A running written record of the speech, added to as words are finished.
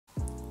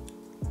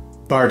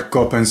Bart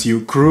Coppens,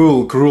 you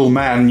cruel, cruel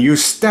man, you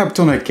stepped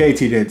on a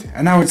katydid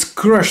and now it's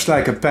crushed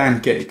like a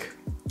pancake.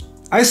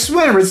 I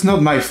swear it's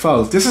not my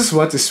fault, this is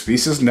what the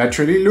species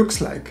naturally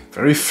looks like,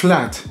 very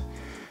flat.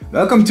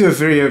 Welcome to a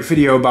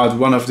video about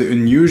one of the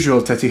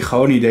unusual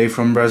Tettigoniidae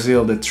from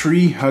Brazil, the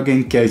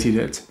tree-hugging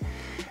katydid.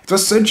 It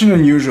was such an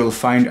unusual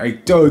find, I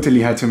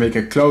totally had to make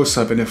a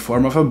close-up in the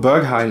form of a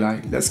bug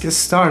highlight. Let's get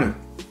started.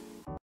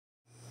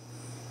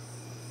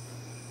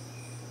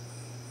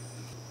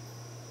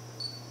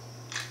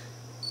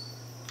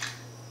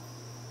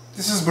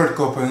 This is Bart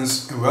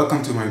Coppens and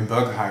welcome to my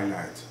bug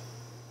highlight.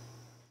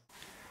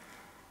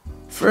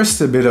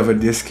 First, a bit of a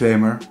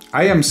disclaimer.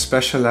 I am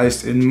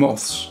specialized in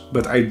moths,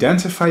 but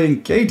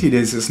identifying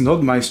katydids is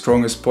not my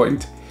strongest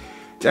point.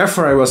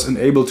 Therefore I was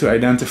unable to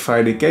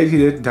identify the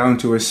katydid down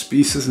to a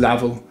species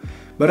level.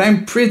 But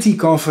I'm pretty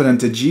confident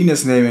the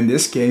genus name in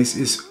this case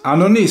is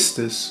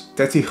Anonistus,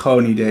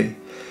 Tettigoniidae.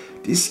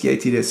 These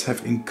katydids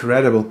have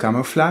incredible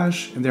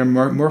camouflage and their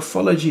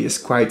morphology is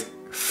quite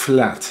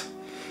flat.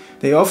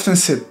 They often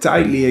sit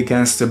tightly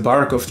against the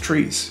bark of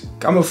trees,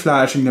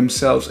 camouflaging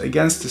themselves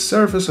against the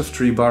surface of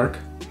tree bark.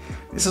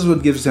 This is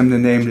what gives them the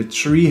name the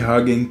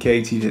tree-hugging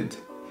katydid.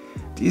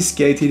 These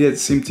katydids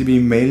seem to be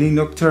mainly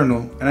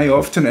nocturnal, and I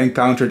often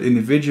encountered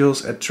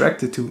individuals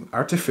attracted to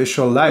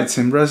artificial lights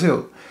in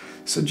Brazil,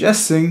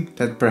 suggesting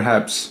that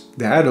perhaps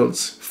the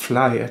adults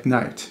fly at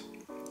night.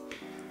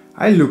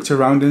 I looked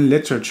around in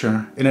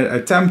literature in an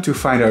attempt to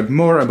find out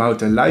more about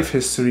the life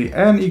history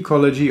and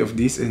ecology of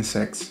these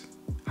insects.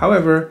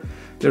 However,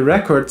 the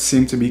records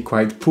seem to be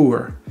quite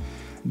poor.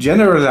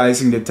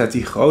 Generalizing the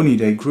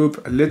Tettigoniidae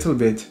group a little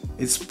bit,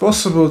 it's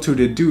possible to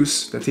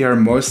deduce that they are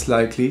most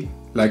likely,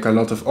 like a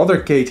lot of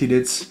other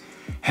katydids,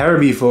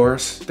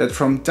 herbivores that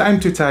from time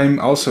to time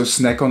also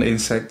snack on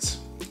insects.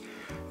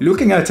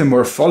 Looking at the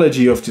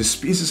morphology of the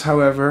species,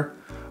 however,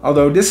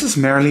 although this is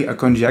merely a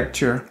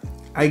conjecture,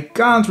 I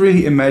can't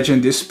really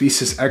imagine this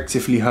species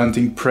actively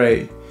hunting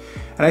prey,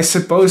 and I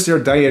suppose their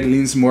diet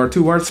leans more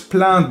towards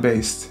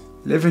plant-based,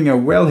 living a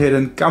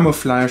well-hidden,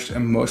 camouflaged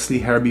and mostly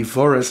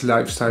herbivorous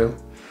lifestyle.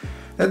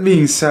 That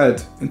being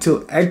said,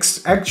 until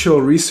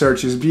actual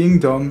research is being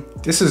done,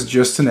 this is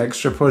just an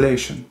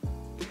extrapolation.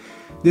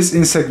 This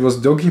insect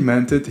was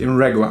documented in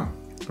REGUA,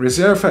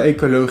 Reserva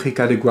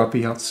Ecologica de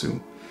Guapiazzu,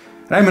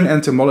 and I'm an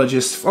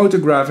entomologist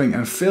photographing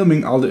and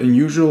filming all the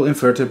unusual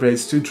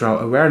invertebrates to draw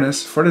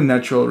awareness for the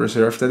natural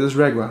reserve that is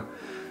REGUA,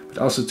 but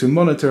also to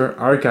monitor,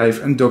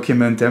 archive and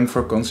document them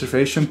for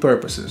conservation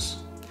purposes.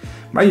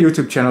 My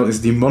YouTube channel is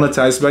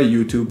demonetized by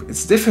YouTube.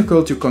 It's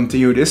difficult to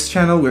continue this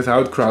channel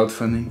without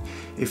crowdfunding.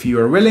 If you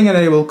are willing and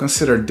able,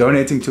 consider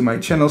donating to my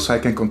channel so I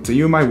can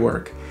continue my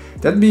work.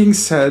 That being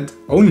said,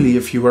 only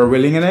if you are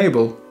willing and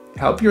able.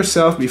 Help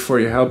yourself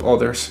before you help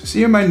others. See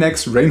you in my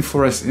next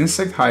rainforest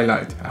insect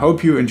highlight. I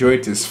hope you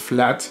enjoyed this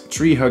flat,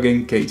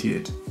 tree-hugging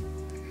katydid.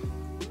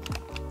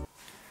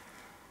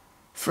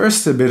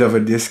 First, a bit of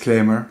a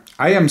disclaimer.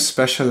 I am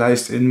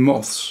specialized in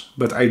moths,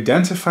 but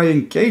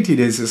identifying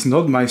katydids is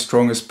not my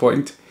strongest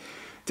point.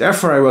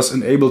 Therefore I was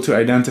unable to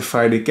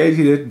identify the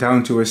katydid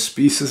down to a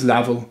species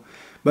level.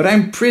 But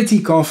I'm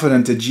pretty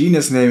confident the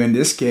genus name in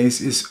this case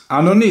is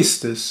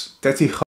Anonistus,